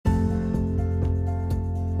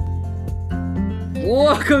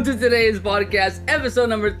Welcome to today's podcast, episode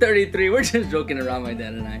number 33. We're just joking around, my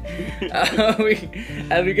dad and I.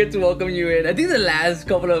 As we get to welcome you in. I think the last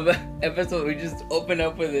couple of episodes we just open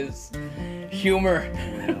up with this humor.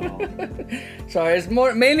 Sorry, it's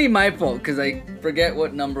mainly my fault because I forget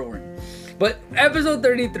what number we're in. But episode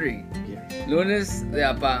 33, yes. Lunes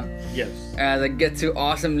de Fe. Yes. As I get to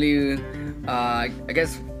awesomely, I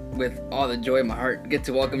guess with all the joy in my heart, get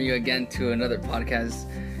to welcome you again to another podcast.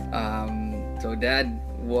 So, Dad,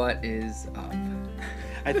 what is up?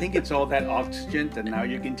 I think it's all that oxygen that now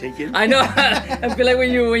you can take in. I know. I feel like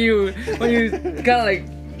when you kind of like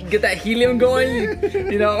get that helium going,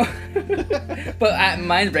 you know. But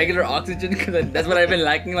mine's regular oxygen because that's what I've been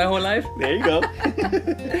lacking my whole life. There you go.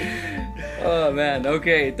 Oh man.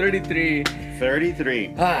 Okay, 33.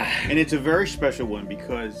 33. And it's a very special one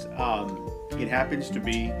because it happens to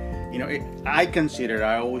be, you know, I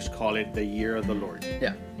always call it the year of the Lord.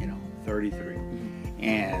 Yeah. 33.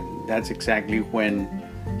 And that's exactly when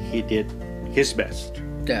he did his best.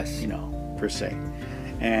 Yes. Per se.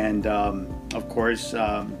 And of course,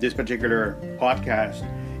 this particular podcast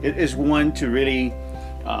is one to really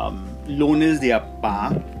Lunes de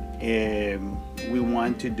Fe. We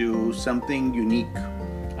want to do something unique.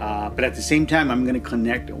 But at the same time,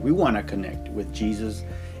 we want to connect with Jesus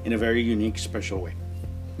in a very unique, special way.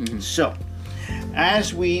 Mm-hmm. So,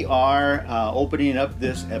 as we are opening up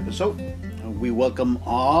this episode, we welcome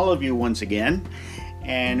all of you once again.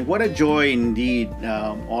 And what a joy indeed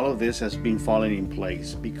all of this has been falling in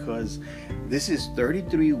place, because this is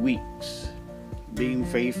 33 weeks being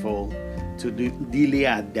faithful to the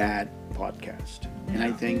Dile a Dad podcast. And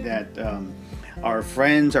I think that our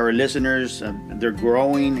friends, our listeners, they're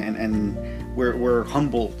growing, and we're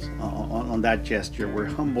humbled on that gesture. We're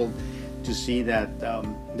humbled to see that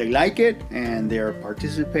they like it and they're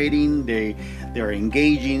participating, they're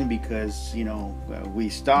engaging, because we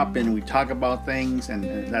stop and we talk about things,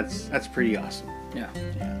 and that's pretty awesome. Yeah.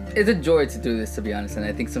 It's a joy to do this, to be honest, and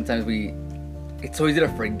I think sometimes it's so easy to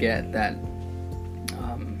forget that.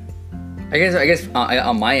 I guess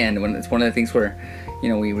on my end, when it's one of the things where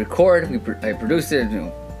we record, I produce it,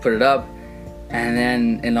 put it up, and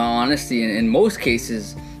then in all honesty, in most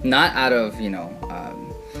cases, not out of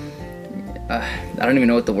I don't even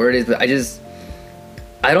know what the word is, but I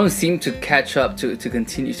don't seem to catch up to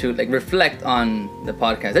continue to like reflect on the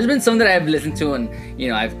podcast. There's been some that I've listened to and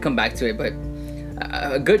I've come back to it, but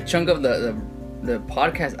a good chunk of the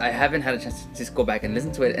podcast I haven't had a chance to just go back and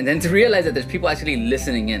listen to it, and then to realize that there's people actually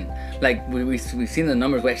listening in. Like we've seen the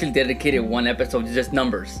numbers. We actually dedicated one episode to just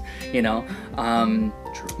numbers,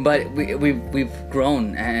 But we've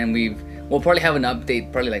grown, and we'll probably have an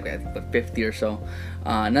update, probably like 50 or so.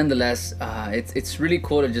 Nonetheless, it's really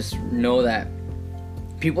cool to just know that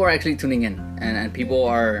people are actually tuning in, and people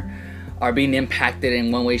are being impacted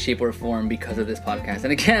in one way, shape, or form because of this podcast.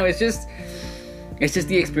 And again, it's just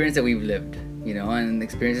the experience that we've lived, and the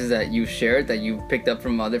experiences that you've shared, that you've picked up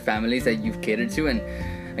from other families that you've catered to, and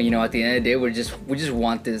at the end of the day, we just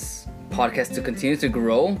want this podcast to continue to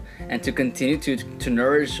grow and to continue to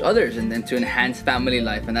nourish others, and then to enhance family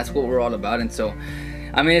life, and that's what we're all about. And so,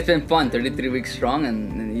 I mean, it's been fun, 33 weeks strong,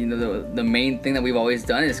 and the main thing that we've always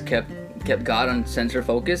done is kept God on center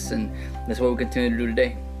focus, and that's what we continue to do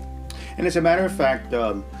today. And as a matter of fact,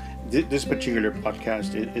 this particular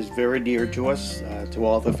podcast is very dear to us, to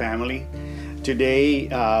all the family. Today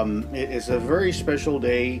is a very special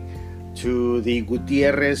day to the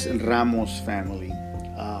Gutierrez Ramos family.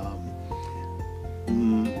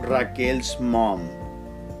 Raquel's mom,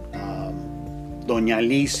 Doña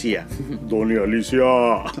Alicia. Doña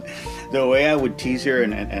Alicia. The way I would tease her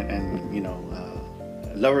and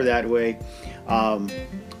love her that way.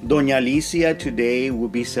 Doña Alicia today will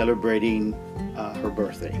be celebrating her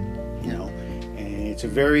birthday. And it's a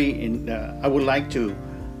very. I would like to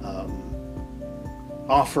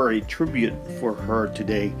offer a tribute for her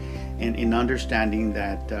today, in understanding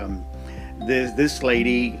that this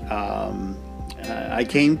lady. I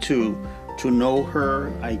came to know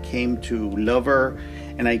her, I came to love her,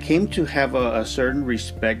 and I came to have a certain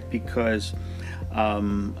respect, because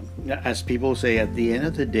as people say, at the end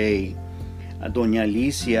of the day, Doña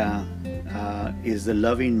Alicia is the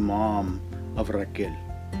loving mom of Raquel,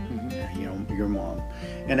 your mom.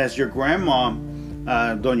 And as your grandma,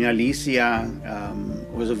 Doña Alicia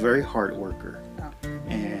was a very hard worker,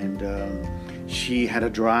 and she had a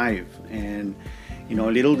drive, and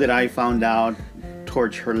little did I found out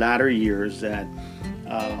towards her latter years that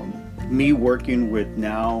me working with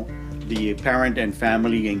now the Parent and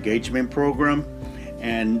Family Engagement Program,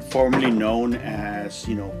 and formerly known as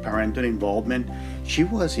parental involvement, she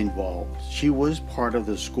was involved. She was part of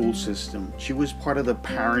the school system. She was part of the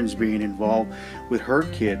parents being involved with her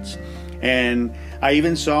kids. And I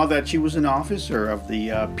even saw that she was an officer of the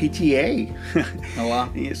PTA. Oh, wow.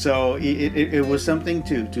 So it was something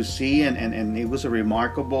to see, and it was a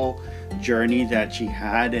remarkable journey that she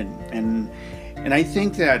had. And I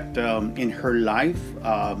think that in her life,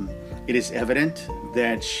 it is evident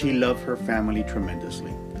that she loved her family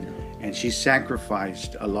tremendously. And she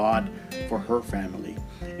sacrificed a lot for her family.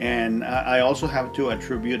 And I also have to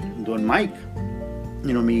attribute Don Mike,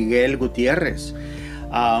 Miguel Gutierrez.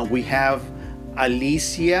 We have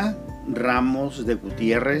Alicia Ramos de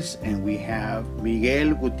Gutierrez, and we have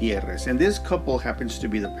Miguel Gutierrez. And this couple happens to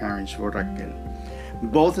be the parents for Raquel.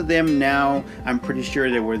 Both of them now, I'm pretty sure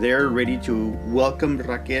they were there ready to welcome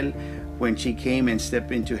Raquel when she came and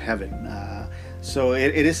stepped into heaven. So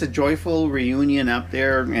it is a joyful reunion up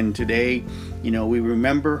there, and today, we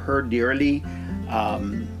remember her dearly.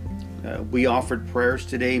 We offered prayers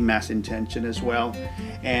today, mass intention as well,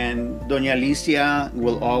 and Doña Alicia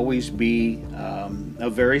will always be a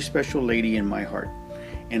very special lady in my heart,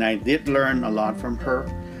 and I did learn a lot from her.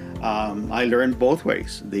 I learned both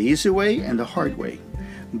ways, the easy way and the hard way,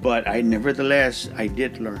 but I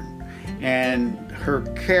did learn, and her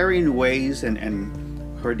caring ways and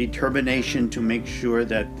her determination to make sure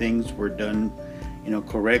that things were done,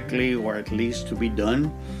 correctly, or at least to be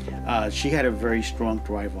done. She had a very strong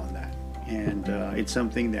drive on that, and it's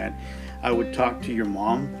something that I would talk to your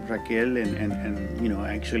mom, Raquel, and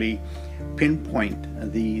actually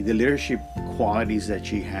pinpoint the leadership qualities that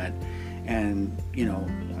she had, and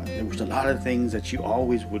there was a lot of things that she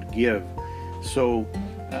always would give. So,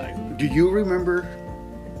 do you remember?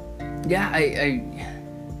 Yeah,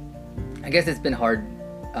 I guess it's been hard.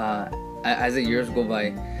 As the years go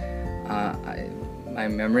by, my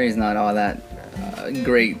memory is not all that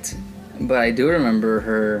great, but I do remember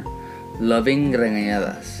her loving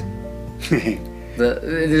regañadas.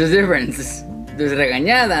 There's a difference. There's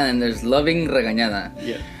regañada and there's loving regañada.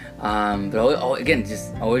 Yeah. But again,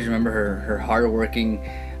 just always remember her hardworking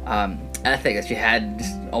ethic that she had.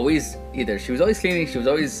 Just always, she was always cleaning, she was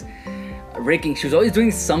always raking, she was always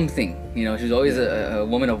doing something. She was always a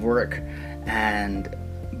woman of work,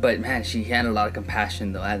 but man, she had a lot of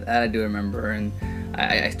compassion though. I do remember, and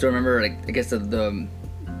I still remember, like, I guess the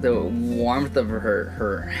warmth of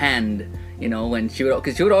her hand, when she would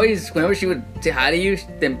always, whenever she would say hi to you,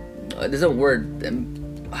 then there's a word,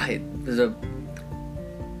 there's a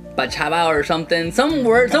pachava or something, some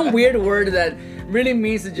weird word that really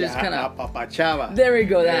means to just kind of pachava. There we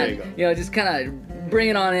go. There you go. Just kind of bring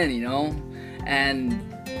it on in, and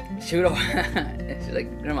she would she's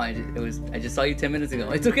like, Grandma, I just saw you 10 minutes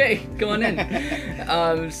ago. It's okay, come on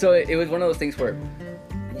in. So it was one of those things where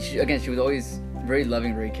she was always very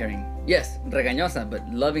loving, very caring. Yes, regañosa, but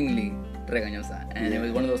lovingly regañosa. And it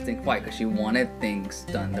was one of those things. Why? Because she wanted things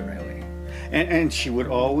done the right way. And she would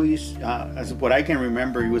always, as what I can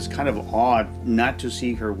remember, it was kind of odd not to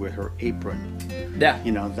see her with her apron. Yeah.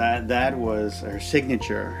 That was her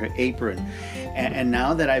signature, her apron. And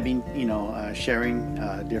now that I've been, sharing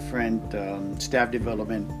different staff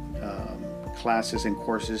development classes and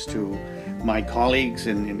courses to my colleagues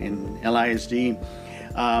in LISD,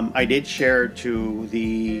 I did share to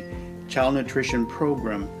the child nutrition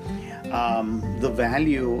program the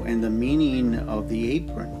value and the meaning of the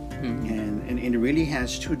apron. And it really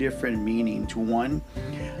has two different meanings. One,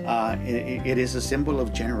 it is a symbol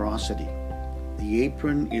of generosity. The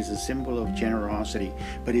apron is a symbol of generosity,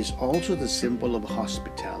 but it's also the symbol of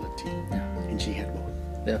hospitality. Yeah. And she had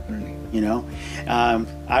both. Definitely.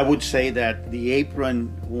 I would say that the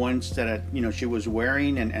apron ones that she was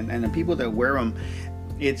wearing, and the people that wear them,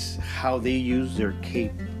 it's how they use their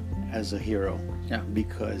cape as a hero. Yeah.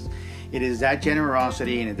 Because it is that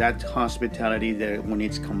generosity and that hospitality that when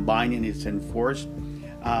it's combined and it's enforced,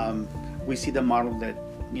 we see the model that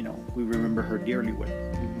we remember her dearly with.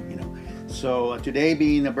 So today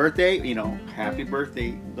being a birthday, happy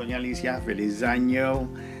birthday, Doña Alicia, feliz año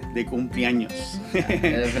de cumpleaños.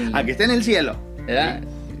 Aquí está en el cielo. Yeah.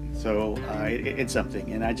 So it's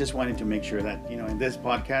something, and I just wanted to make sure that in this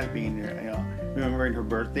podcast, being remembering her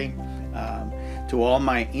birthday, to all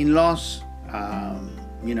my in-laws,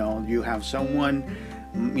 you have someone,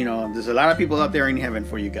 there's a lot of people out there in heaven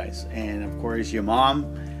for you guys, and of course your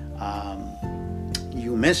mom,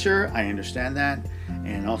 you miss her, I understand that,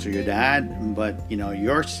 and also your dad, but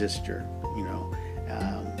your sister,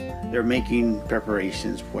 they're making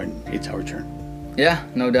preparations when it's our turn. Yeah,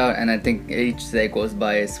 no doubt. And I think each day goes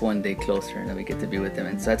by is one day closer that we get to be with them.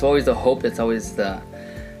 And so that's always the hope. That's always the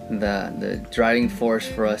the driving force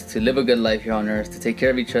for us to live a good life here on earth, to take care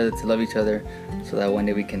of each other, to love each other, so that one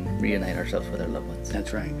day we can reunite ourselves with our loved ones.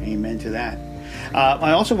 That's right. Amen to that.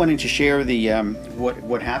 I also wanted to share the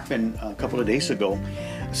what happened a couple of days ago.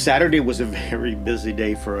 Saturday was a very busy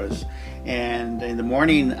day for us, and in the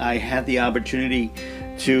morning I had the opportunity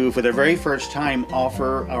to, for the very first time,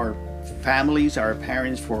 offer our families, our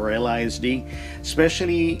parents for LISD,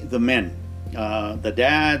 especially the men, the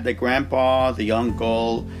dad, the grandpa, the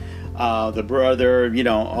uncle, the brother,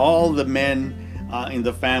 all the men in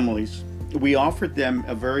the families. We offered them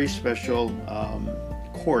a very special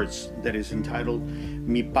course that is entitled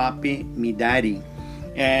Mi Papi, Mi Daddy.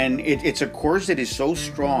 And it's a course that is so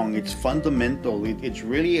strong, it's fundamental, it's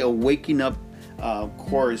really a waking up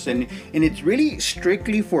course, and it's really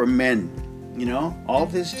strictly for men. All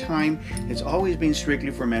this time it's always been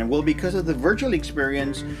strictly for men. Well, because of the virtual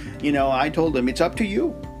experience, I told them it's up to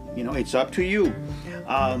you. It's up to you,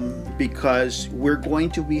 because we're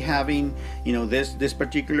going to be having this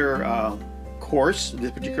particular course,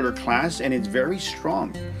 this particular class, and it's very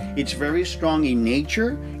strong. It's very strong in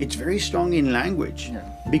nature, it's very strong in language. Yeah.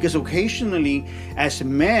 Because occasionally as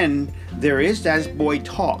men there is that boy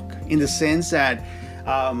talk, in the sense that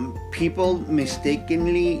people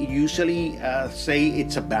mistakenly usually say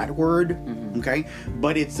it's a bad word. Okay,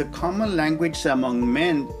 but it's a common language among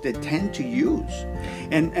men that tend to use,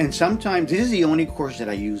 and sometimes this is the only course that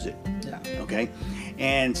I use it. Yeah. Okay,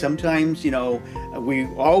 and sometimes we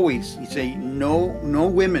always say no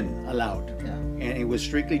women allowed. Yeah. And it was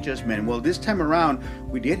strictly just men. Well, this time around,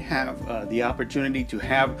 we did have the opportunity to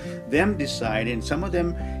have them decide, and some of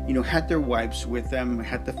them, had their wives with them,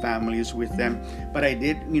 had the families with them. But I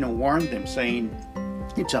did, warn them, saying,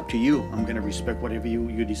 it's up to you. I'm going to respect whatever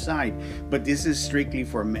you decide. But this is strictly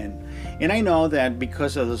for men. And I know that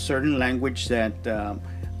because of a certain language that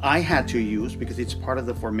I had to use, because it's part of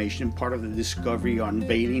the formation, part of the discovery,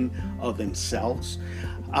 unveiling of themselves.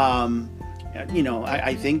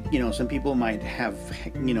 I think, some people might have,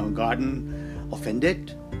 gotten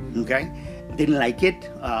offended, okay? Didn't like it,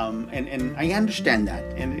 and I understand that.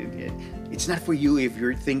 And it's not for you if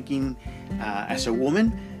you're thinking as a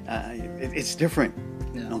woman. It's different,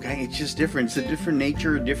 okay? It's just different. It's a different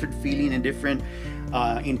nature, a different feeling, a different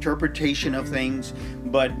interpretation of things.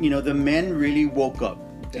 But, the men really woke up,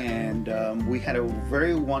 and we had a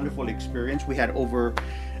very wonderful experience. We had over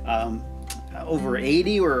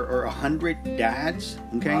 80 or 100 dads,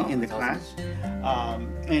 okay, wow, in the class. Awesome.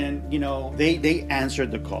 And they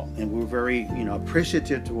answered the call, and we're very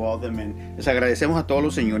appreciative to all of them, and les agradecemos a todos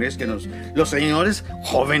los señores los señores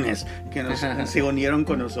jóvenes que nos se unieron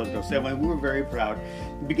con nosotros. And we were very proud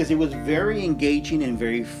because it was very engaging and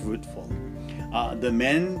very fruitful. The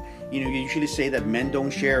men, you usually say that men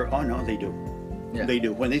don't share. Oh no, they do. Yeah. They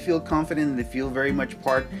do. When they feel confident and they feel very much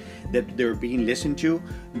part that they're being listened to,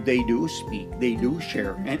 they do speak, they do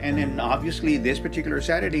share. And obviously this particular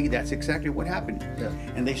Saturday, that's exactly what happened. Yeah.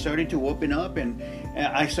 And they started to open up, and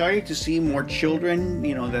I started to see more children,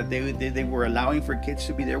 that they were allowing for kids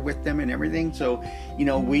to be there with them and everything. So,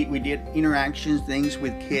 we did interactions, things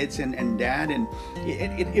with kids and dad, and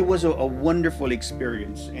it was a wonderful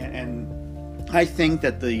experience. And I think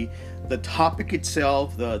that the topic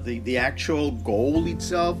itself, the actual goal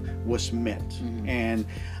itself was met. Mm-hmm. And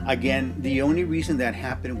again, the only reason that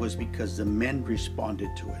happened was because the men responded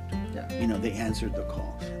to it. Yeah. They answered the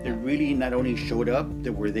call. They really not only showed up, they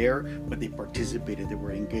were there, but they participated, they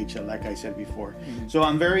were engaged, like I said before. Mm-hmm. So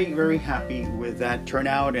I'm very, very happy with that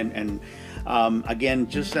turnout, and again,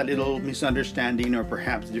 just a little misunderstanding or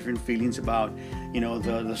perhaps different feelings about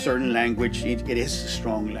the certain language. It is a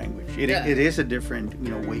strong language. It is a different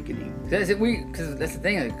awakening. Because that's the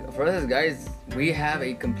thing. Like, for us as guys, we have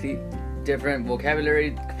a complete different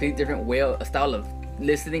vocabulary, complete different style of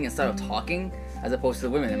listening and style of talking as opposed to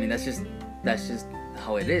the women. I mean, that's just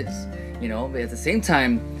how it is, But at the same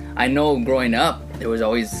time, I know growing up, there was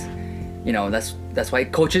always, that's why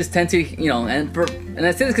coaches tend to, and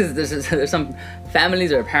I say this because there's some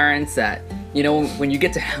families or parents that, when you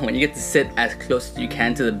get to sit as close as you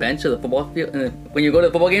can to the bench of the football field, when you go to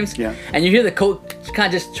the football games, yeah, and you hear the coach kind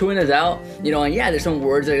of just chewing us out, and yeah, there's some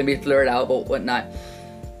words that are gonna be blurred out, but whatnot.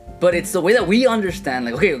 But it's the way that we understand,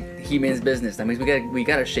 like, okay, he means business. That means we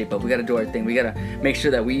gotta shape up, we gotta do our thing, we gotta make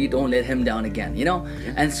sure that we don't let him down again, Yeah.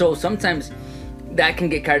 And so sometimes that can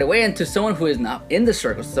get carried away, and to someone who is not in the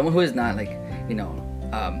circle, someone who is not like,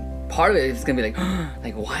 part of it is gonna be like,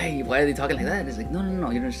 like why are they talking like that? It's like, no, you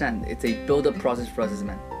don't understand. It's a build-up process for us as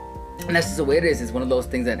men, and that's just the way it is. It's one of those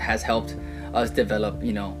things that has helped us develop,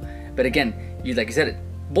 But again, like you said,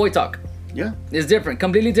 boy talk. Yeah. It's different,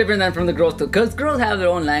 completely different than from the girls, because girls have their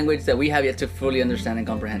own language that we have yet to fully understand and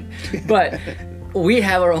comprehend. But we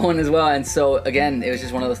have our own as well, and so again, it was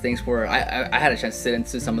just one of those things where I had a chance to sit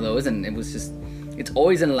into some of those, and it was just, it's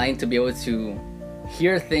always in line to be able to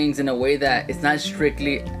hear things in a way that it's not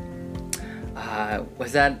strictly,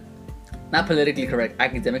 was that not politically correct,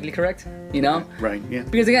 academically correct, you know? Right, yeah.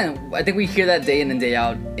 Because again, I think we hear that day in and day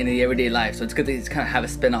out in the everyday life, so it's good to just kind of have a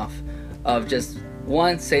spin-off of just,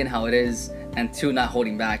 one, saying how it is, and two, not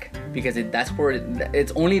holding back, because that's where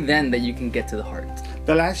it's only then that you can get to the heart.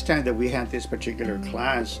 The last time that we had this particular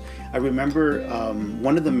class, I remember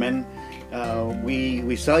one of the men,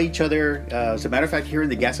 we saw each other, as a matter of fact, here in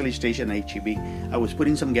the gasoline station at HEB. I was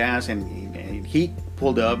putting some gas, and he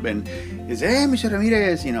pulled up and he said, "Hey, Mr.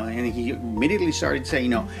 Ramirez," and he immediately started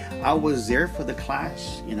saying, "I was there for the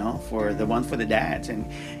class, for the one for the dads," and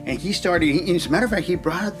he started. As a matter of fact, he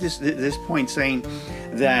brought up this point, saying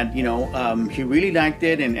that he really liked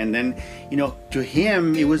it, and then to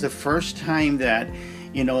him it was the first time that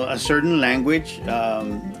a certain language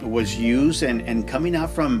was used, and coming out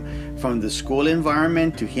from the school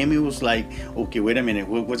environment, to him it was like, okay, wait a minute,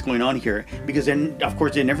 what's going on here? Because then, of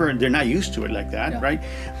course, they're not used to it like that, yeah. Right?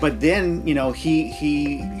 But then,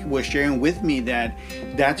 he was sharing with me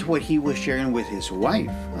that's what he was sharing with his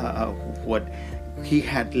wife, what he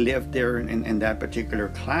had lived there in that particular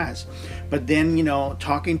class. But then,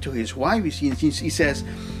 talking to his wife, he says,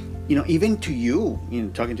 even to you,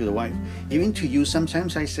 talking to the wife, even to you,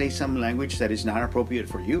 sometimes I say some language that is not appropriate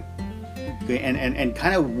for you. Okay, and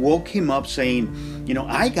kind of woke him up, saying,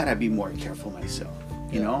 I gotta be more careful myself.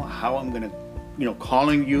 How I'm gonna,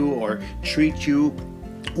 calling you or treat you,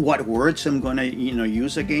 what words I'm gonna,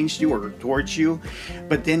 use against you or towards you.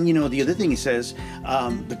 But then, the other thing he says,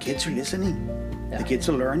 the kids are listening, yeah. The kids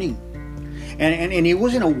are learning. And it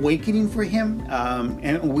was an awakening for him,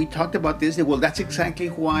 and we talked about this. Well, that's exactly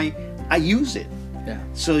why I use it. Yeah.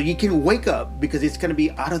 So you can wake up, because it's going to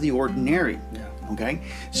be out of the ordinary. Yeah. Okay.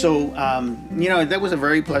 So that was a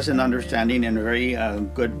very pleasant understanding, and a very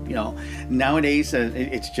good. Nowadays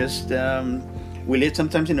it's just we live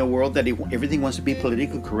sometimes in a world that everything wants to be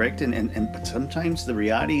politically correct, but sometimes the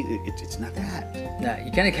reality it's not that. Yeah,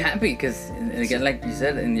 you kind of can't be, because again, like you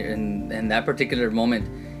said, in that particular moment,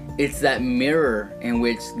 it's that mirror in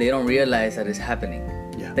which they don't realize that it's happening,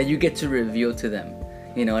 yeah. That you get to reveal to them.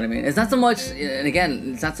 You know what I mean? It's not so much, and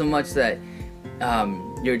again, it's not so much that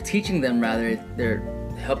you're teaching them. Rather, they're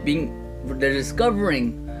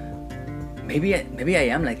discovering, maybe I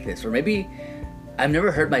am like this, or maybe I've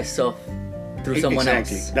never heard myself through someone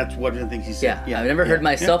else. That's one of the things he said. Yeah, I've never heard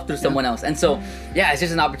myself through someone else, and so it's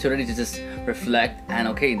just an opportunity to just reflect and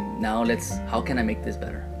okay, now how can I make this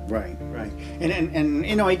better? Right, and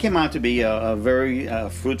it came out to be a very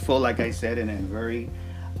fruitful, like I said, and a very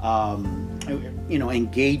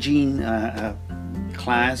engaging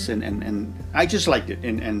class, and I just liked it,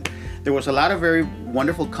 and there was a lot of very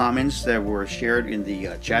wonderful comments that were shared in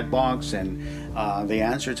the chat box, and they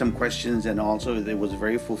answered some questions, and also it was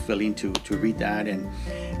very fulfilling to read that, and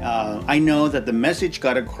I know that the message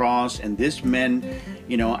got across, and this meant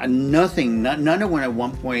none of them at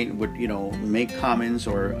one point would make comments,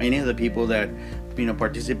 or any of the people that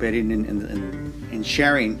participated in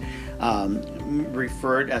sharing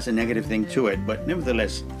referred as a negative thing to it. But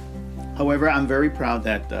nevertheless, however, I'm very proud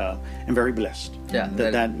that and very blessed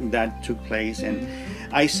that took place, and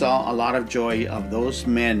I saw a lot of joy of those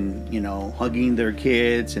men hugging their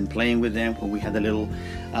kids and playing with them when we had a little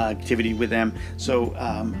activity with them. So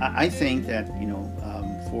I think that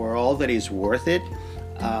for all that is worth it,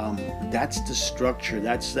 that's the structure,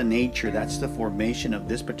 that's the nature, that's the formation of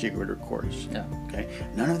this particular course. Yeah. Okay.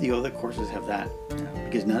 None of the other courses have that,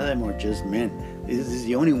 because none of them are just men. This is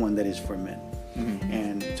the only one that is for men. Mm-hmm.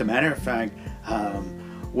 And as a matter of fact,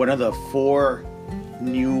 one of the 4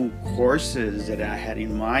 new courses that I had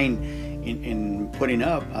in mind in putting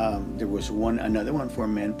up, there was another one for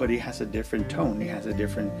men, but it has a different tone, it has a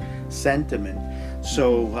different sentiment.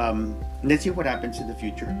 So let's see what happens in the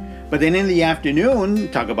future. But then in the afternoon,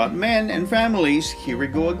 talk about men and families. Here we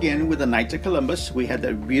go again with the Knights of Columbus. We had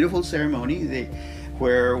that beautiful ceremony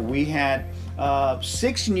where we had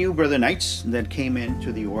 6 new brother knights that came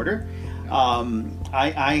into the order.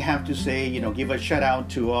 I have to say, give a shout out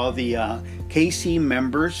to all the KC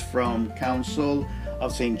members from Council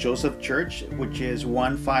of St. Joseph Church, which is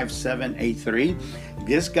 15783.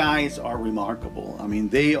 These guys are remarkable. I mean,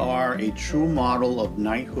 they are a true model of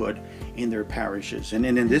knighthood in their parishes. And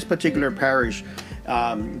in this particular parish,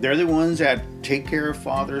 they're the ones that take care of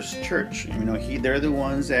Father's church. They're the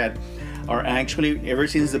ones that are actually, ever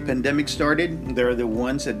since the pandemic started, they're the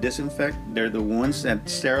ones that disinfect, they're the ones that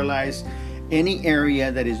sterilize any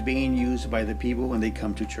area that is being used by the people when they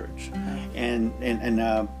come to church. And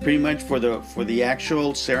pretty much for the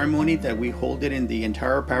actual ceremony that we hold it in the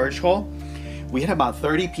entire parish hall, we had about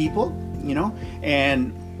 30 people,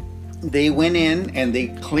 and they went in and they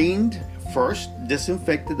cleaned first,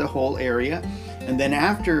 disinfected the whole area, and then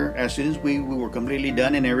after, as soon as we were completely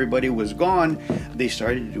done and everybody was gone, they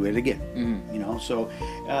started to do it again. So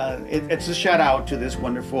it's a shout out to this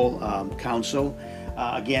wonderful council.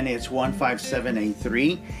 Again, it's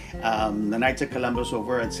 15783, the Knights of Columbus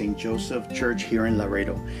over at St. Joseph Church here in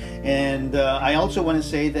Laredo. And I also want to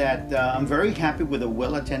say that I'm very happy with the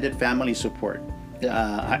well-attended family support.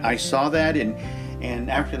 I saw that, and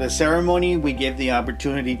after the ceremony, we gave the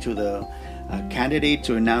opportunity to the candidates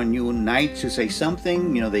who are now new knights to say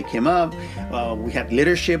something. They came up, we had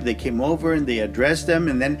leadership, they came over and they addressed them,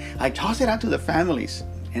 and then I tossed it out to the families,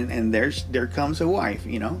 and there comes a wife,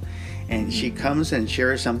 and she comes and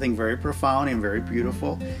shares something very profound and very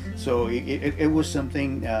beautiful. So it was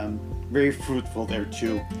something very fruitful there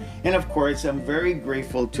too. And of course, I'm very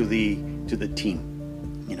grateful to the team,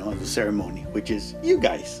 of the ceremony, which is you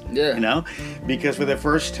guys. Because for the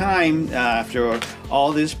first time, after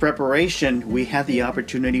all this preparation, we had the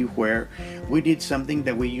opportunity where we did something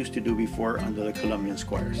that we used to do before under the Colombian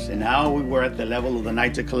squires. And now we were at the level of the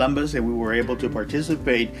Knights of Columbus, and we were able to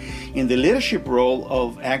participate in the leadership role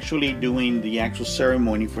of actually doing the actual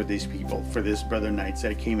ceremony for these people, for these brother knights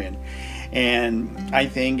that came in. And I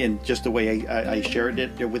think, and just the way I shared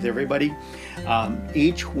it with everybody,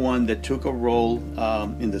 each one that took a role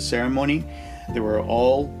in the ceremony, they were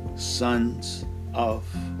all sons of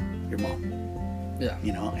your mom.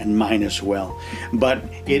 And mine as well. But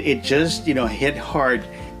it just, hit hard,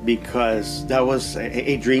 because that was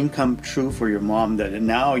a dream come true for your mom, that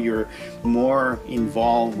now you're more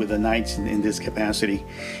involved with the Knights in this capacity.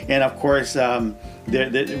 And of course,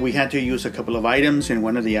 we had to use a couple of items, and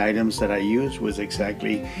one of the items that I used was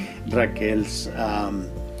exactly Raquel's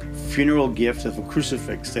funeral gift of a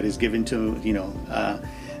crucifix that is given to,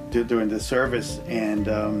 during the service, and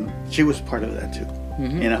she was part of that too.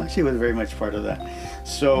 She was very much part of that.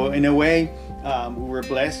 So in a way, we were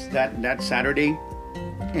blessed that Saturday,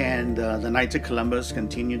 and the Knights of Columbus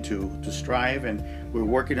continue to strive, and we're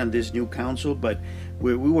working on this new council, but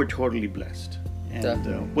we were totally blessed.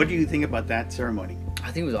 And what do you think about that ceremony?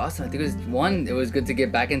 I think it was awesome. I think it was good to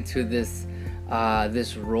get back into this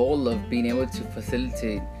role of being able to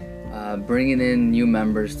facilitate bringing in new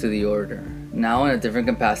members to the order. Now in a different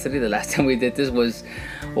capacity. The last time we did this was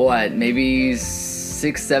maybe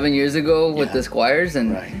 6-7 years ago with the squires,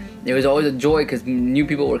 and it was always a joy because new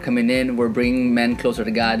people were coming in, we're bringing men closer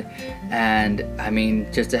to God. And I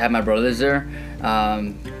mean, just to have my brothers there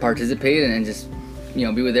participate and just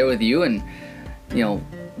be there with you, and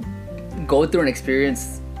go through an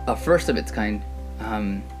experience, a first of its kind,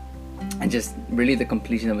 and just really the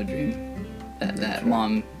completion of a dream that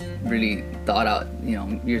mom really thought out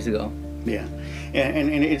years ago. And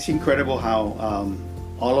it's incredible how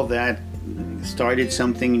all of that started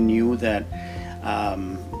something new that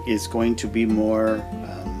is going to be more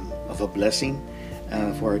of a blessing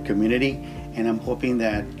for our community. And I'm hoping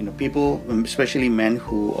that people, especially men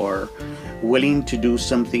who are willing to do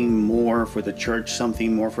something more for the church,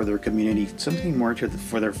 something more for their community, something more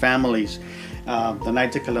for their families, the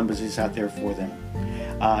Knights of Columbus is out there for them.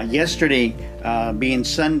 Yesterday, being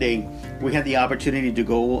Sunday, we had the opportunity to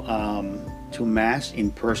go to Mass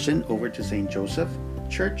in person over to St. Joseph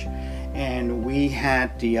Church, and we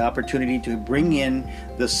had the opportunity to bring in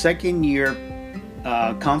the second year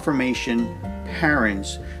confirmation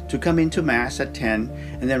parents to come into Mass at 10,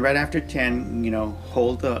 and then right after 10,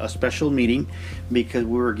 hold a special meeting, because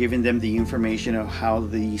we were giving them the information of how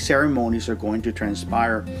the ceremonies are going to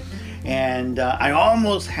transpire. And I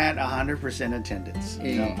almost had 100% attendance.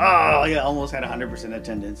 Almost had 100%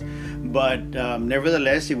 attendance. But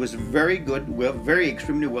nevertheless, it was very good,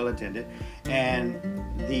 extremely well attended. And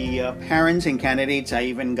the parents and candidates, I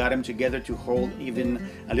even got them together to hold even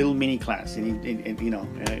a little mini class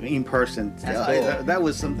in person. That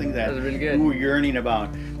was something that was really good. We were yearning about.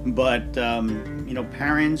 But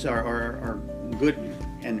parents are good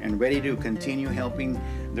and ready to continue helping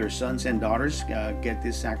their sons and daughters get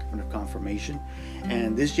this sacrament of confirmation.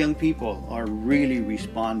 And these young people are really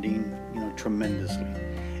responding tremendously,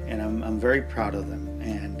 and I'm very proud of them.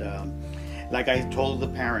 And like I told the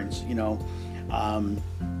parents,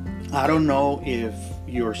 I don't know if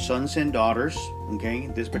your sons and daughters,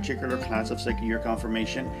 this particular class of second year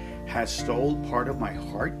confirmation has stole part of my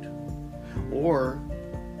heart, or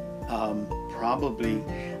probably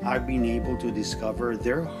I've been able to discover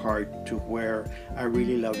their heart to where I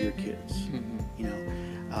really love your kids. You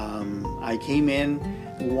know, I came in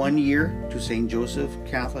 1 year to St. Joseph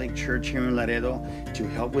Catholic Church here in Laredo to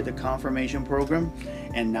help with the confirmation program,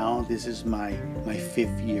 and now this is my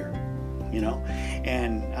 5th year. You know,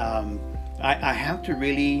 and I have to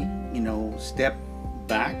really, you know, step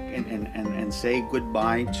back and say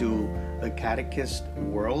goodbye to the catechist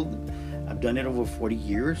world. I've done it over 40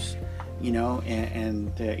 years, you know,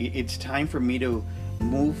 and it's time for me to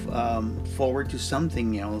move forward to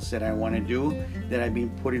something else that I want to do that I've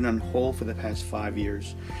been putting on hold for the past 5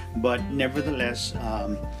 years. But nevertheless,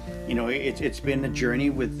 you know, it's been a journey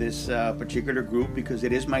with this particular group, because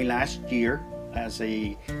it is my last year as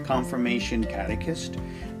a confirmation catechist.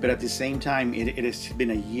 But at the same time, it has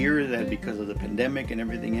been a year that, because of the pandemic and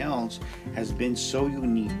everything else, has been so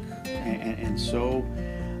unique and so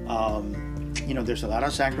you know, there's a lot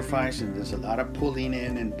of sacrifice and there's a lot of pulling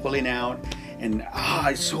in and pulling out, and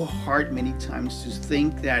it's so hard many times to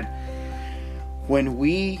think that when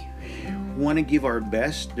we want to give our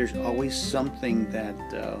best, there's always something that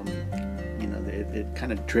you know, it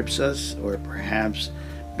kind of trips us or perhaps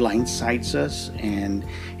blindsides us. And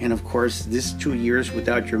of course, this 2 years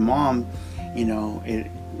without your mom, you know,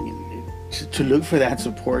 to look for that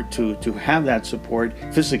support, to have that support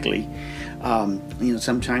physically, you know,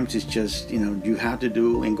 sometimes it's just, you know, you have to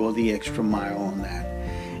do and go the extra mile on that.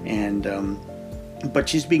 And but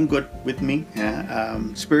she's been good with me.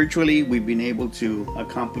 Spiritually, we've been able to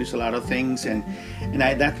accomplish a lot of things, and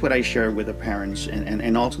that's what I share with the parents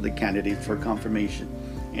and also the candidates for confirmation.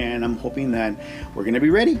 And I'm hoping that we're going to be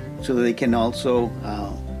ready so that they can also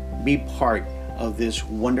be part of this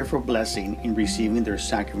wonderful blessing in receiving their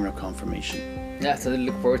sacrament of confirmation. Yeah, so to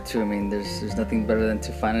look forward to. I mean, there's nothing better than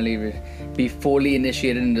to finally be fully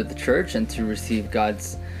initiated into the church and to receive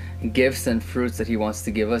God's gifts and fruits that He wants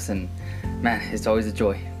to give us. And man, it's always a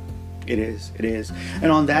joy. It is.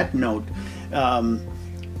 And on that note,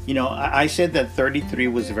 you know, I said that 33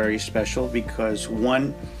 was very special because,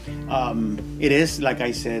 one, it is, like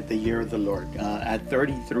I said, the year of the Lord. At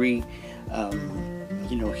 33,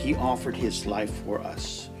 you know, He offered His life for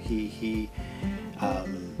us. He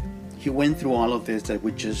went through all of this that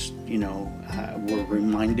we just, you know, were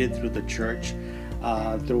reminded through the church,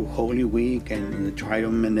 through Holy Week and the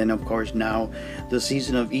Triduum, and then of course now the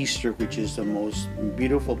season of Easter, which is the most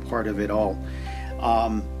beautiful part of it all.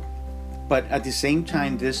 But at the same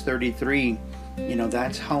time, this 33, you know,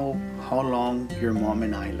 that's how long your mom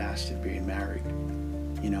and I lasted being married.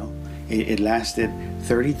 You know, it lasted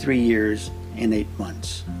 33 years and 8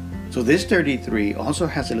 months. So this 33 also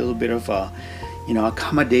has a little bit of a, you know,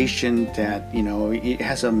 accommodation that, you know, it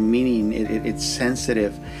has a meaning. It's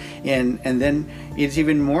sensitive, and then it's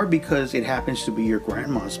even more because it happens to be your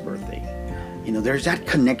grandma's birthday. You know, there's that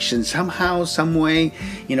connection somehow, some way.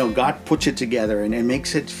 You know, God puts it together and it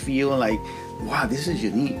makes it feel like, wow, this is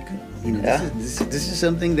unique. You know, yeah. this is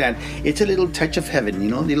something that it's a little touch of heaven. You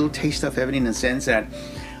know, a little taste of heaven in the sense that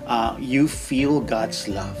you feel God's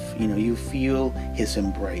love. You know, you feel His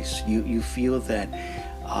embrace. You feel that.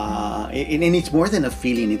 And it's more than a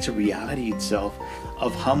feeling, it's a reality itself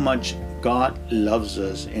of how much God loves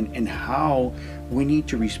us and how we need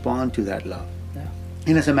to respond to that love. Yeah.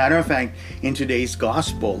 And as a matter of fact, in today's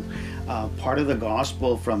gospel, part of the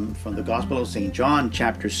gospel from the Gospel of St. John,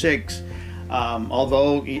 chapter 6,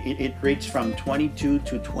 although it reads from 22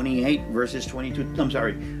 to 28, verses 22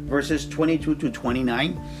 to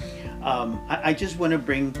 29, I just want to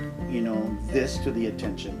bring, you know, this to the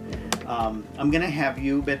attention. I'm going to have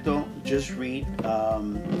you, Beto, just read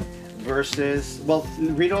verses, well,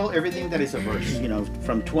 read everything that is a verse, you know,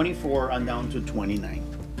 from 24 on down to 29.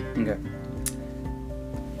 Okay.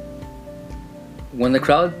 When the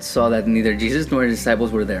crowd saw that neither Jesus nor his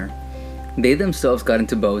disciples were there, they themselves got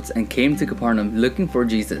into boats and came to Capernaum looking for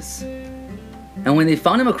Jesus. And when they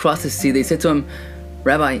found him across the sea, they said to him,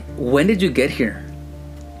 "Rabbi, when did you get here?"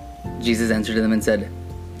 Jesus answered them and said,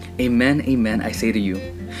 "Amen, amen, I say to you,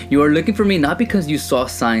 you are looking for me not because you saw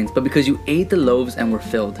signs, but because you ate the loaves and were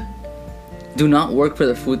filled. Do not work for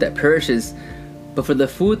the food that perishes, but for the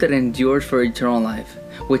food that endures for eternal life,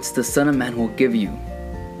 which the Son of Man will give you.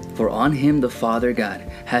 For on him the Father God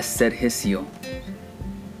has set his seal."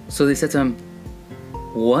 So they said to him,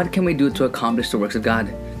 "What can we do to accomplish the works of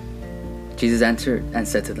God?" Jesus answered and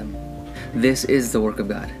said to them, "This is the work of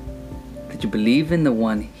God, that you believe in the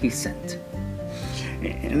one He sent."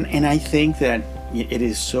 And I think that it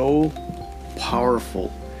is so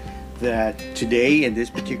powerful that today in this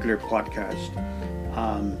particular podcast,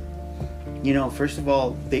 you know, first of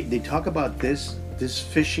all, they talk about this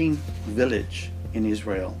fishing village in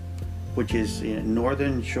Israel which is in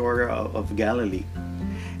northern shore of Galilee,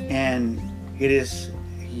 and it is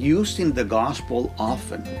used in the gospel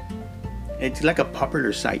often. It's like a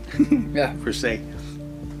popular site, Yeah. per se.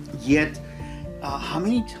 Yet, how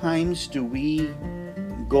many times do we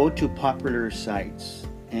go to popular sites?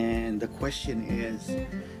 And the question is,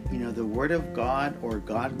 the Word of God or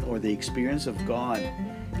the experience of God,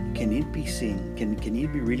 can it be seen? Can it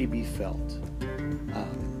really be felt?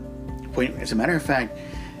 As a matter of fact,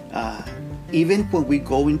 even when we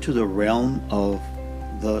go into the realm of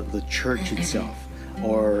the church itself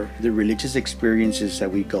or the religious experiences that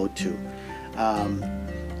we go to,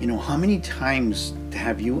 how many times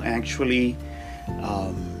have you actually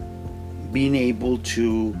been able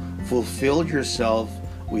to fulfill yourself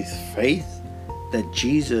with faith that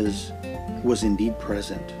Jesus was indeed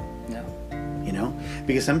present? Yeah.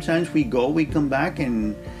 Because sometimes we come back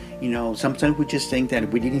and, sometimes we just think that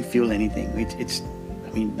we didn't feel anything.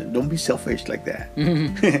 Don't be selfish like that.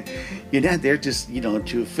 You're not there just,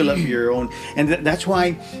 to fill up your own. And that's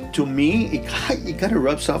why, to me, it kind of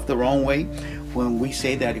rubs off the wrong way when we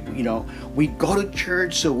say that, we go to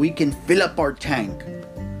church so we can fill up our tank.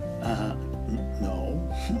 No.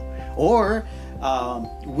 Or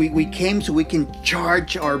we came so we can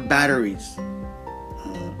charge our batteries.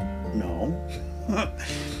 No.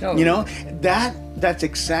 No. That's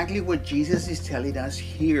exactly what Jesus is telling us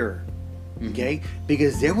here. Okay?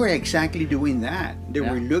 Because they were exactly doing that. They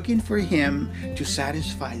were looking for him to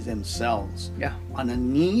satisfy themselves on a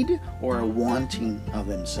need or a wanting of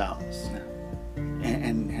themselves.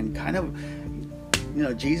 And kind of,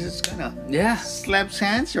 Jesus kind of slaps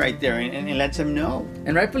hands right there and lets them know.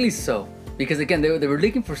 And rightfully so. Because again, they were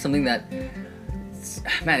looking for something that,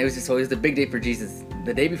 man, it was just always the big day for Jesus.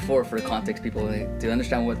 The day before, for the context, people, to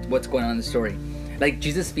understand what's going on in the story. Like,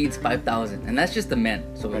 Jesus feeds 5,000, and that's just the men.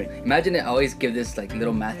 So imagine, I always give this like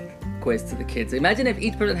little math quiz to the kids. Imagine if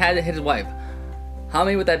each person had his wife. How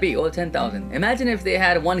many would that be? Oh, 10,000. Imagine if they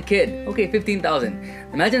had one kid. Okay, 15,000.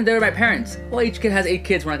 Imagine if they were my parents. Well, each kid has 8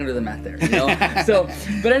 kids. We're not gonna do the math there, So,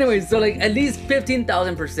 but anyways, so like at least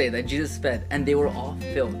 15,000 per se that Jesus fed, and they were all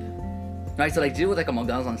filled. Right? So like Jesus was like a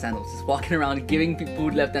McDonald's on sandals, just walking around giving people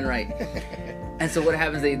food left and right. And so what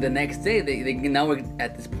happens? The next day, they now we're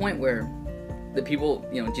at this point where the people,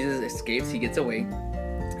 Jesus escapes, he gets away,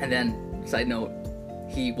 and then side note,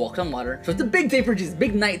 he walks on water. So it's a big day for Jesus,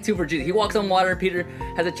 big night too for Jesus. He walks on water. Peter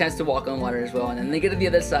has a chance to walk on water as well, and then they get to the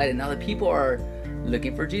other side, and now the people are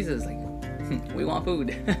looking for Jesus. Like, we want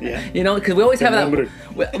food, because we always have that.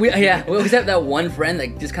 We always have that one friend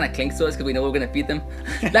that just kind of clings to us because we know we're gonna feed them.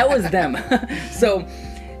 That was them. So,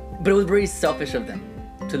 but it was very selfish of them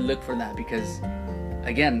to look for that, because,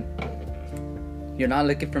 again, you're not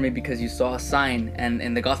looking for me because you saw a sign, and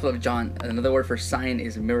in the Gospel of John, another word for sign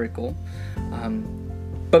is miracle.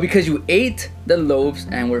 But because you ate the loaves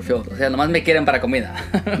and were filled. O sea, nomás me quieren para comida.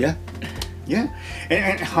 Yeah.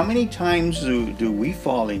 And how many times do we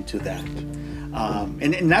fall into that?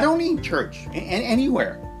 And not only in church,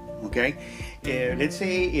 anywhere, okay? Let's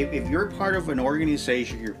say if you're part of an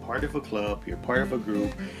organization, you're part of a club, you're part of a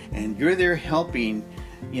group, and you're there helping,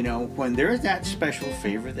 when there's that special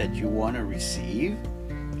favor that you want to receive,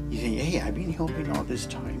 you say, hey, I've been helping all this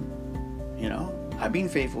time, I've been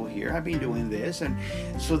faithful here, I've been doing this. And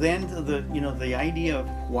so then the idea of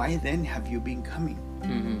why then have you been coming?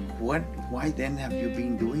 Why then have you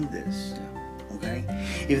been doing this? Okay,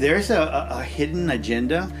 if there's a hidden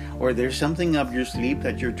agenda, or there's something up your sleeve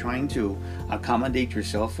that you're trying to accommodate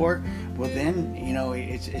yourself for, well then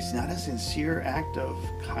it's not a sincere act of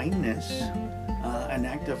kindness, an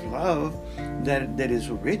act of love that is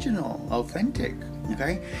original, authentic.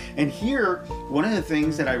 Okay, and here one of the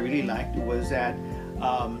things that I really liked was that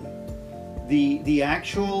the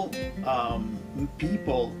actual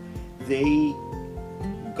people, they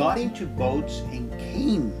got into boats and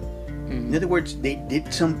came. In other words, they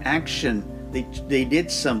did some action. They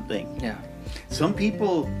did something. Yeah. Some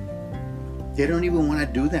people, they don't even want to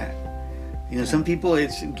do that. Some people,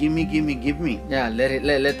 it's give me. Yeah,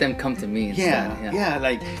 let them come to me instead. Yeah.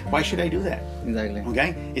 Like, why should I do that? Exactly.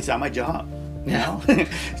 Okay, it's not my job. Yeah.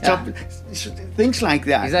 Things like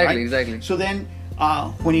that. Exactly. So then,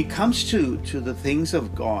 when it comes to the things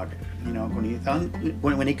of God,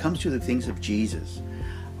 when it comes to the things of Jesus,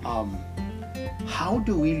 how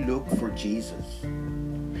do we look for Jesus?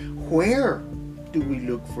 Where do we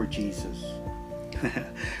look for Jesus?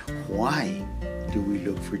 Why do we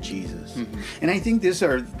look for Jesus? And I think these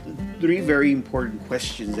are 3 very important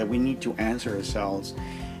questions that we need to answer ourselves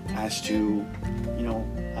as to,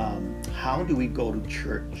 how do we go to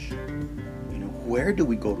church? Where do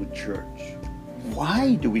we go to church?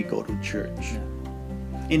 Why do we go to church?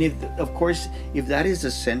 And if, of course, if that is the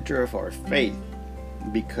center of our faith,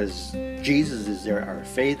 because Jesus is there, our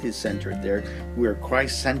faith is centered there, we're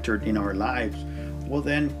Christ-centered in our lives, well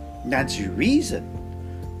then, that's your reason.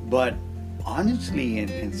 But honestly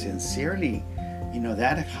and sincerely,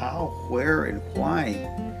 that how, where, and why,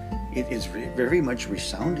 it is very much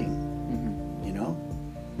resounding,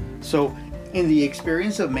 So, in the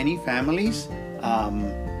experience of many families,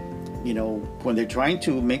 when they're trying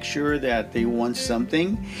to make sure that they want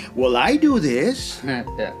something, well, I do this, Yeah.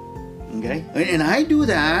 okay, and I do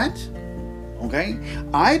that, okay,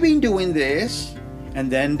 I've been doing this,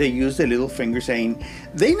 and then they use the little finger saying,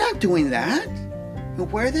 they're not doing that,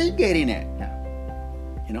 where are they getting it?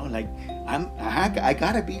 Like, I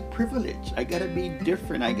gotta be privileged, I gotta be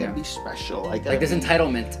different, I gotta be special, I gotta like this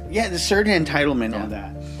entitlement. Yeah, there's certain entitlement on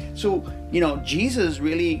that. So, Jesus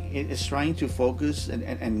really is trying to focus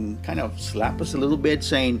and kind of slap us a little bit,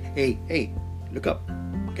 saying, hey, look up,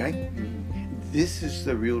 okay? This is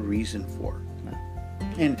the real reason for.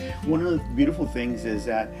 And one of the beautiful things is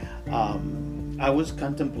that I was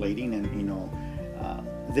contemplating, and,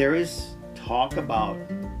 there is talk about,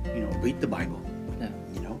 read the Bible.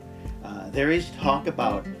 There is talk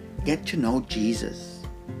about get to know Jesus.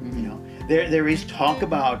 There is talk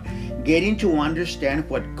about getting to understand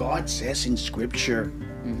what God says in Scripture.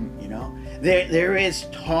 There is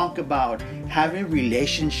talk about having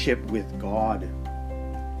relationship with God.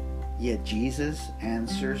 Yet Jesus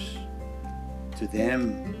answers to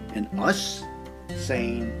them and us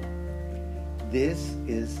saying, this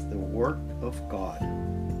is the work of God,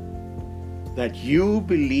 that you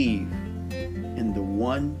believe in the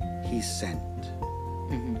one He sent.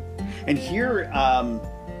 And here,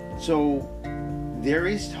 so there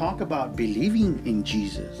is talk about believing in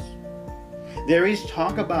Jesus. There is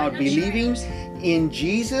talk about believing in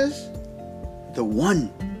Jesus, the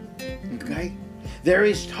one. Okay? There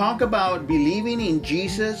is talk about believing in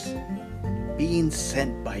Jesus being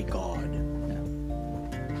sent by God.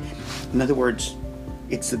 In other words,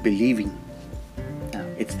 it's the believing.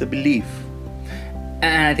 It's the belief.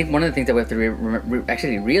 And I think one of the things that we have to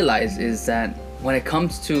actually realize is that when it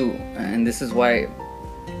comes to, and this is why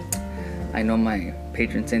I know my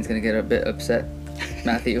patron saint's gonna get a bit upset,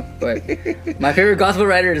 Matthew, but my favorite gospel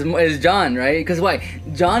writer is John, right? Because why?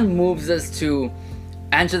 John moves us to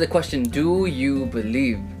answer the question, do you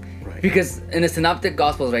believe? Right. Because in the synoptic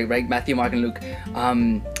gospels, right, Matthew, Mark, and Luke,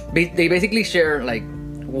 they basically share like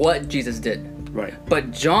what Jesus did. Right.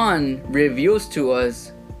 But John reveals to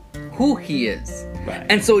us who He is. Right.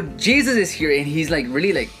 And so Jesus is here, and He's like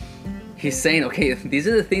really like, He's saying, okay, these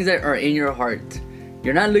are the things that are in your heart.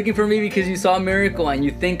 You're not looking for me because you saw a miracle and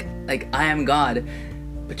you think like I am God,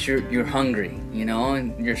 but you're hungry,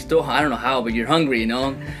 and you're still, I don't know how, but you're hungry, kind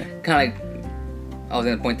of like, I was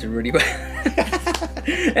gonna point to Rudy, but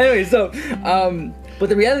anyway, so but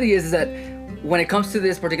the reality is that when it comes to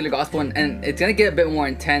this particular gospel, and it's gonna get a bit more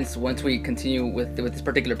intense once we continue with this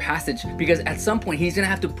particular passage, because at some point He's gonna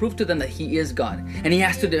have to prove to them that He is God, and He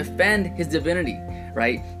has to defend His divinity,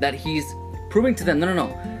 right? That He's proving to them,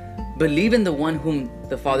 no, believe in the one whom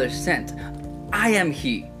the Father sent. I am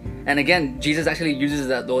He. And again, Jesus actually uses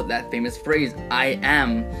that famous phrase, I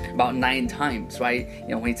am, about 9 times, right?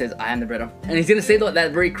 When He says, I am the bread of, and He's gonna say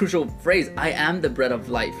that very crucial phrase, I am the bread of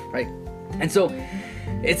life, right? And so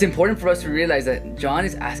it's important for us to realize that John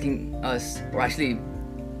is asking us, or actually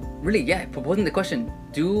really, proposing the question,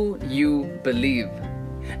 do you believe?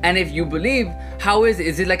 And if you believe, how is it?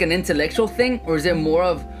 Is it like an intellectual thing, or is it more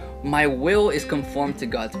of my will is conformed to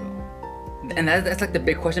God's will? And that's like the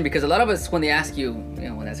big question, because a lot of us, when they ask you,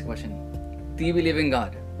 when they ask a question, do you believe in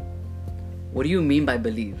God? What do you mean by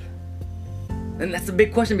believe? And that's a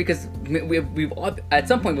big question, because we've all, at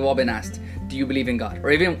some point, we've all been asked, do you believe in God?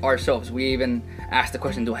 Or even ourselves, we even ask the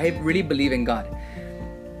question, do I really believe in God?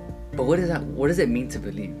 But what does it mean to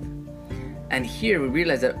believe? And here we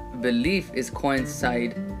realize that belief is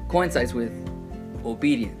coincides with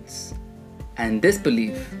obedience, and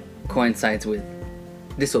disbelief coincides with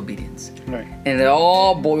disobedience. Right. And it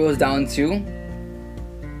all boils down to,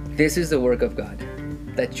 this is the work of God,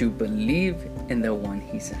 that you believe in the one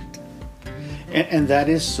He sent. And that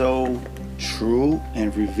is so true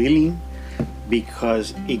and revealing,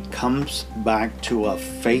 because it comes back to a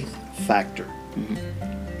faith factor.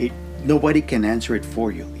 Nobody can answer it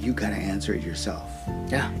for you. You gotta answer it yourself.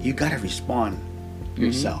 Yeah. You gotta respond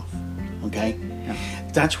yourself. Okay? Yeah.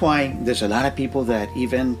 That's why there's a lot of people that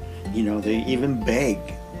even, they even beg,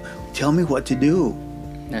 tell me what to do.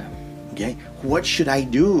 Yeah. Okay? What should I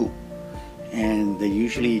do? And they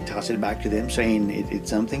usually toss it back to them, saying it's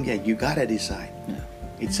something that you gotta decide. Yeah.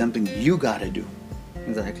 It's something you gotta do.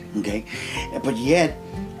 Exactly. Okay? But yet,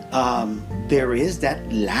 there is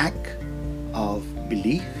that lack of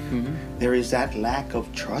belief. There is that lack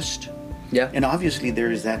of trust. Yeah. And obviously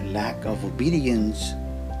there is that lack of obedience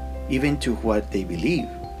even to what they believe.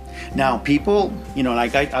 Now, people,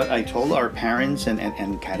 like I told our parents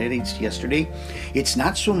and candidates yesterday, it's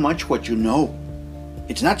not so much what you know.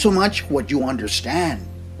 It's not so much what you understand.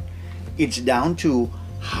 It's down to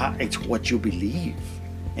it's what you believe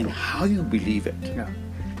and how you believe it. Yeah.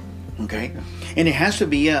 Okay? And it has to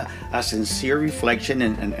be a sincere reflection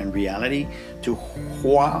and reality to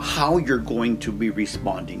how you're going to be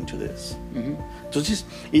responding to this. So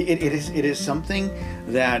it is something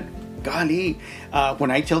that, golly,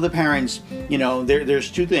 when I tell the parents,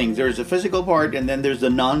 there's two things. There's the physical part, and then there's the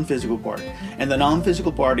non-physical part. And the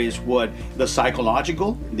non-physical part is what? The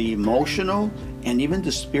psychological, the emotional, and even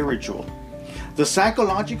the spiritual. The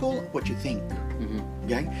psychological, what you think.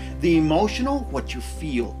 Okay? The emotional, what you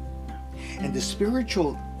feel. And the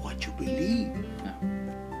spiritual, what you believe.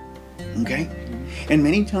 Okay? And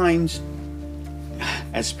many times,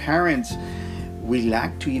 as parents, we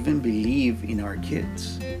lack to even believe in our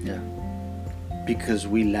kids. Yeah. Because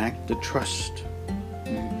we lack the trust.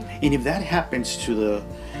 And if that happens to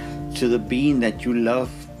the being that you love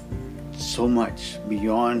so much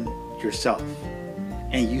beyond yourself,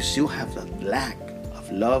 and you still have the lack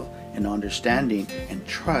of love and understanding and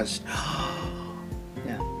trust,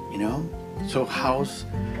 Yeah. So how's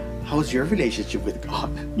your relationship with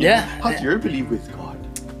God? Yeah. How's your belief with God?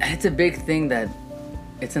 And it's a big thing that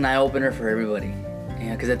it's an eye-opener for everybody.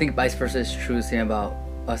 Because I think vice versa is true, same about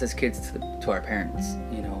us as kids to our parents.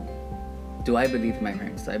 Do I believe in my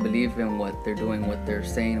parents? Do I believe in what they're doing, what they're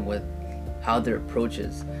saying, how their approach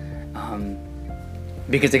is?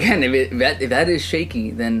 Because again, if that is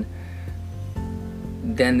shaky, then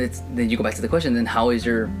you go back to the question. Then how is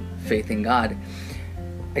your faith in God?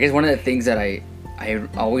 I guess one of the things that I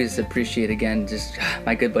always appreciate, again, just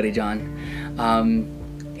my good buddy John.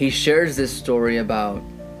 He shares this story about,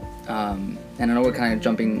 and I know we're kind of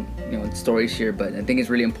jumping, stories here, but I think it's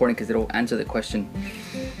really important because it'll answer the question.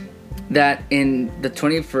 That in the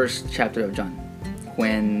 21st chapter of John,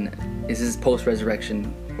 when this is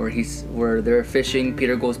post-resurrection, where they're fishing,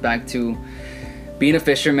 Peter goes back to being a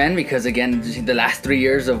fisherman because, again, the last 3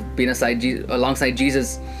 years of being alongside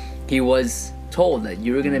Jesus, he was told that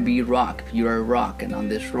you're gonna be rock. You're a rock, and on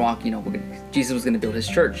this rock, Jesus was gonna build his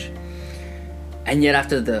church. And yet,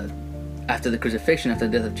 after the crucifixion, after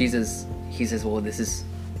the death of Jesus, he says, "Well, this is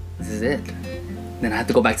it. Then I have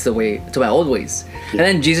to go back to my old ways." Yeah. And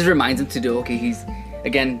then Jesus reminds him to do. Okay,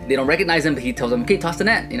 they don't recognize him, but he tells them, "Okay, toss the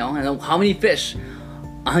net." And how many fish?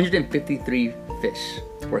 153 fish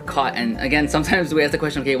were caught. And again, sometimes we ask the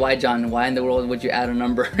question, okay, why, John? Why in the world would you add a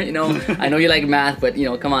number? I know you like math, but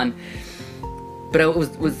come on. But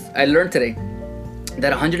I learned today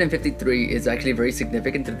that 153 is actually very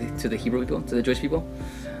significant to the Hebrew people, to the Jewish people,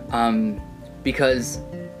 because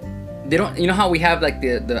they don't. How we have like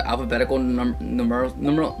the alphabetical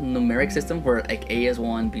numeric system where like A is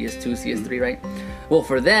 1, B is 2, C is 3, right? Well,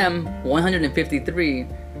 for them, 153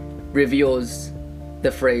 reveals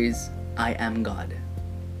the phrase "I am God."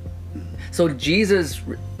 So Jesus,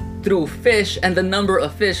 through fish and the number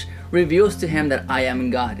of fish, reveals to him that I am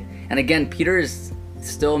God. And again, Peter is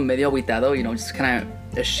still medio aguitado, just kind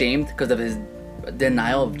of ashamed because of his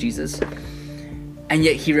denial of Jesus. And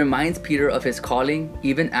yet he reminds Peter of his calling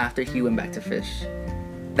even after he went back to fish.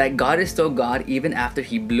 That God is still God even after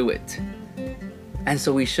he blew it. And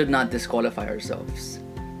so we should not disqualify ourselves,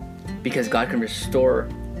 because God can restore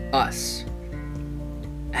us.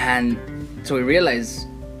 And so we realize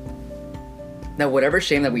that whatever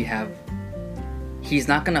shame that we have, he's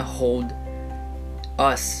not going to hold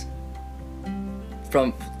us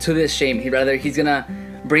to this shame. He's going to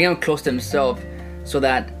bring him close to himself so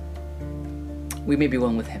that we may be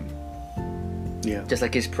one with him. Yeah. Just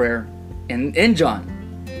like his prayer in John.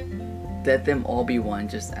 Let them all be one,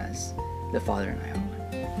 just as the Father and I are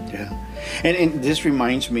one. Yeah. And this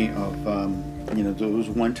reminds me of, there was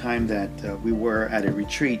one time that we were at a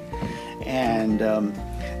retreat, and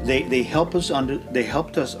they helped us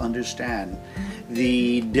understand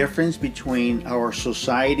the difference between our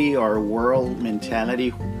society, our world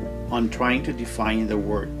mentality on trying to define the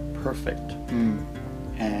word perfect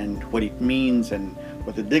and what it means and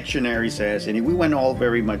what the dictionary says. And we went all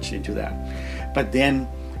very much into that. But then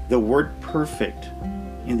the word perfect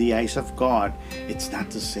in the eyes of God, it's not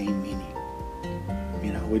the same meaning.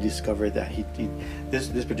 We discovered that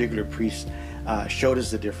this particular priest showed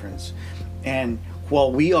us the difference. And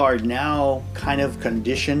while we are now kind of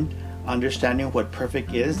conditioned understanding what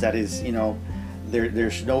perfect is, that is,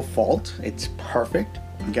 there's no fault, it's perfect,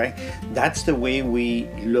 Okay, that's the way we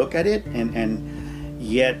look at it, and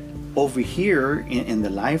yet over here in the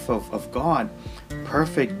life of God,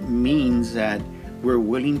 perfect means that we're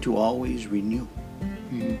willing to always renew.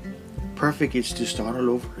 Perfect is to start all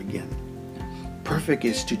over again. Perfect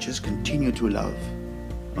is to just continue to love.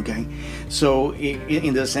 Okay, so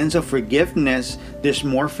in the sense of forgiveness, there's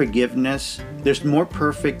more forgiveness, there's more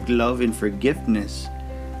perfect love in forgiveness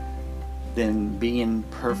than being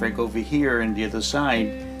perfect over here and the other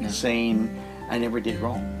side, saying I never did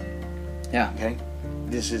wrong. Yeah. Okay,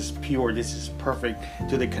 this is pure, this is perfect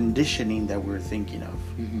to the conditioning that we're thinking of.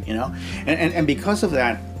 You know, and because of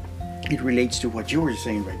that, it relates to what you were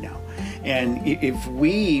saying right now. And if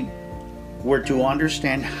we were to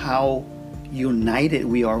understand how united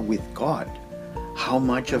we are with God, how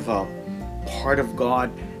much of a part of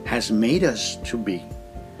God has made us to be,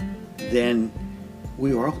 then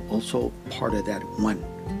we are also part of that one.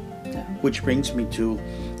 Yeah. Which brings me to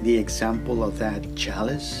the example of that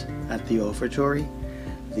chalice at the offertory,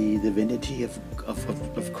 the divinity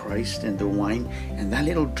of Christ and the wine, and that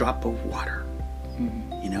little drop of water,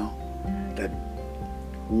 you know, that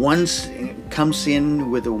once it comes in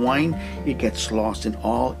with the wine, it gets lost and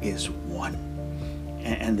all is one.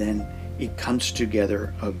 And then it comes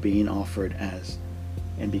together of being offered as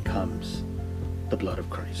and becomes the blood of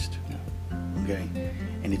Christ. Okay,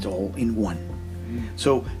 and it's all in one.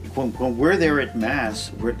 So when we're there at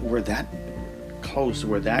Mass, we're that close,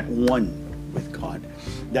 we're that one with God.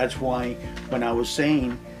 That's why when I was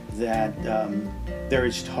saying that there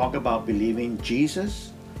is talk about believing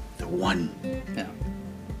Jesus, the one. Yeah.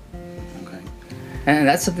 Okay. And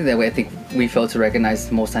that's something that I think we fail to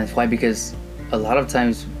recognize most times. Why? Because a lot of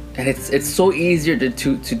times, and it's so easier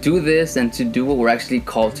to do this and to do what we're actually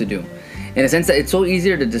called to do. In a sense that it's so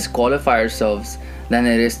easier to disqualify ourselves than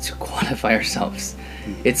it is to qualify ourselves.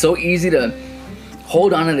 It's so easy to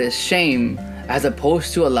hold on to this shame as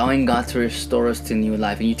opposed to allowing God to restore us to new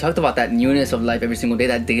life. And you talked about that newness of life every single day,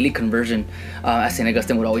 that daily conversion, as St.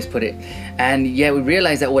 Augustine would always put it. And yeah, we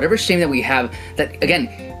realize that whatever shame that we have, that again,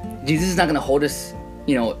 Jesus is not going to hold us,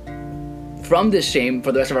 you know, from this shame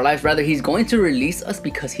for the rest of our lives. Rather, he's going to release us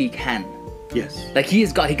because he can. Yes. Like he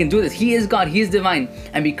is God, he can do this. He is God, he is divine.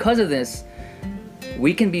 And because of this,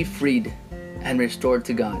 we can be freed and restored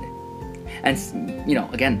to God. And, you know,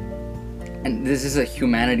 again, and this is a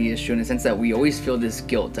humanity issue in the sense that we always feel this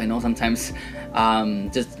guilt. I know sometimes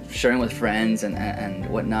just sharing with friends and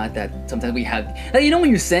whatnot, that sometimes we have, you know, when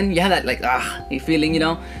you sin, you have that like, feeling, you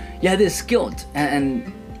know, you have this guilt.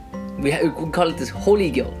 And we call it this holy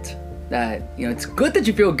guilt. That, you know, it's good that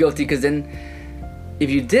you feel guilty, because then if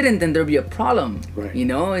you didn't, then there'd be a problem. Right. You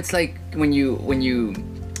know, it's like when you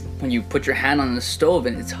put your hand on the stove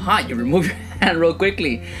and it's hot, you remove your hand real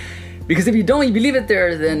quickly, because if you don't, if you leave it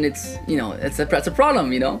there, then it's, you know, that's a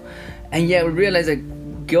problem, you know. And yet we realize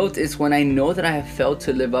that guilt is when I know that I have failed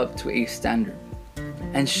to live up to a standard,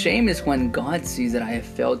 and shame is when God sees that I have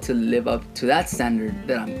failed to live up to that standard,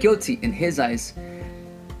 that I'm guilty in His eyes.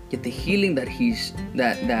 Yet the healing that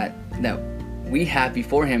that we have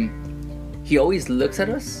before Him, He always looks at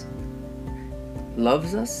us,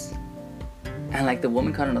 loves us, and like the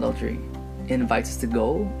woman caught in adultery, invites us to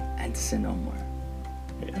go and to sin no more.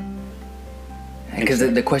 Yeah. Because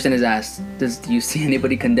the question is asked, do you see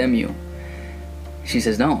anybody condemn you? She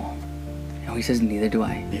says no. And He says, neither do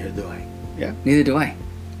I. Neither do I. Yeah. Neither do I.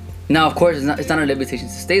 Now, of course, it's not our limitation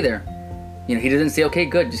to stay there. You know, He doesn't say, okay,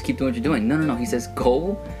 good, just keep doing what you're doing. No. He says,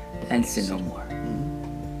 go and sin no more.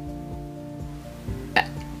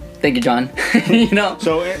 Thank you, John. You know.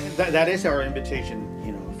 So that is our invitation,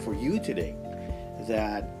 you know, for you today,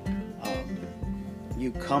 that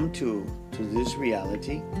you come to this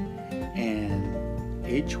reality, and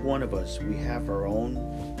each one of us, we have our own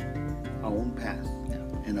path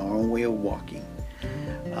and our own way of walking.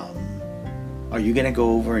 Are you gonna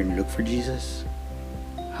go over and look for Jesus?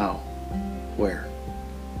 How? Where?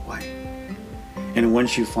 Why? And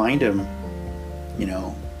once you find Him, you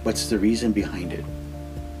know, what's the reason behind it?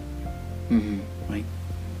 Right?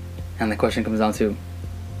 And the question comes down to,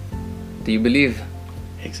 do you believe?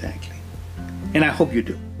 Exactly. And I hope you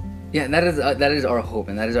do. Yeah, that is our hope,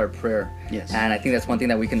 and that is our prayer. Yes. And I think that's one thing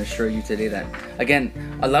that we can assure you today, that again,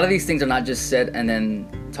 a lot of these things are not just said and then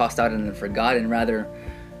tossed out and then forgotten. Rather,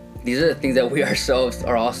 these are the things that we ourselves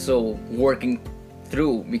are also working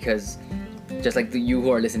through, because just like you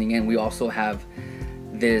who are listening in, we also have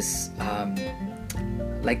this,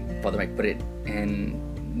 like Father Mike put it, in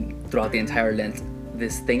throughout the entire Lent,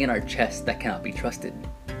 this thing in our chest that cannot be trusted,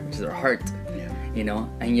 which is our heart. Yeah. You know,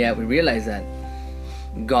 and yet we realize that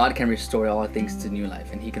God can restore all things to new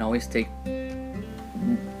life, and He can always take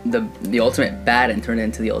the ultimate bad and turn it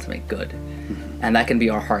into the ultimate good. And that can be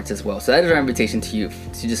our hearts as well. So that is our invitation to you,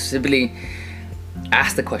 to just simply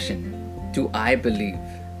ask the question, do I believe?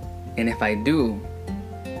 And if I do,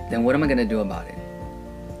 then what am I going to do about it?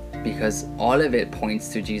 Because all of it points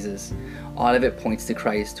to Jesus. All of it points to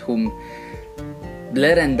Christ, whom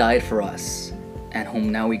bled and died for us, and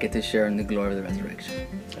whom now we get to share in the glory of the resurrection.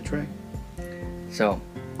 That's right. So,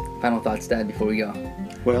 final thoughts, Dad, before we go.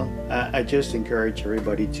 Well, I just encourage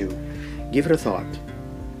everybody to give it a thought,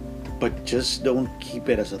 but just don't keep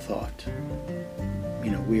it as a thought.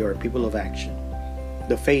 You know, we are people of action.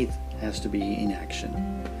 The faith has to be in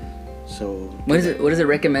action. So what is it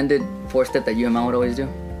recommended 4-step that you and Mom would always do?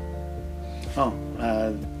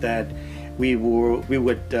 That we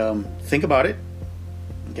would think about it,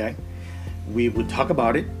 okay? We would talk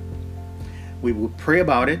about it, we would pray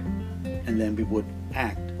about it, and then we would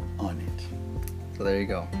act on it. So there you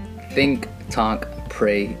go. Think, talk,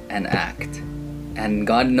 pray, and act. And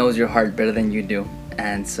God knows your heart better than you do.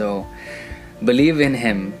 And so believe in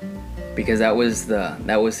Him, because that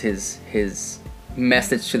was his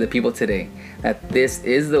message to the people today, that this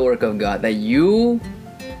is the work of God, that you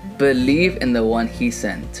believe in the one He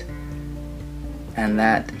sent, and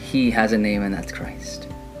that He has a name, and that's Christ.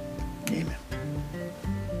 Amen.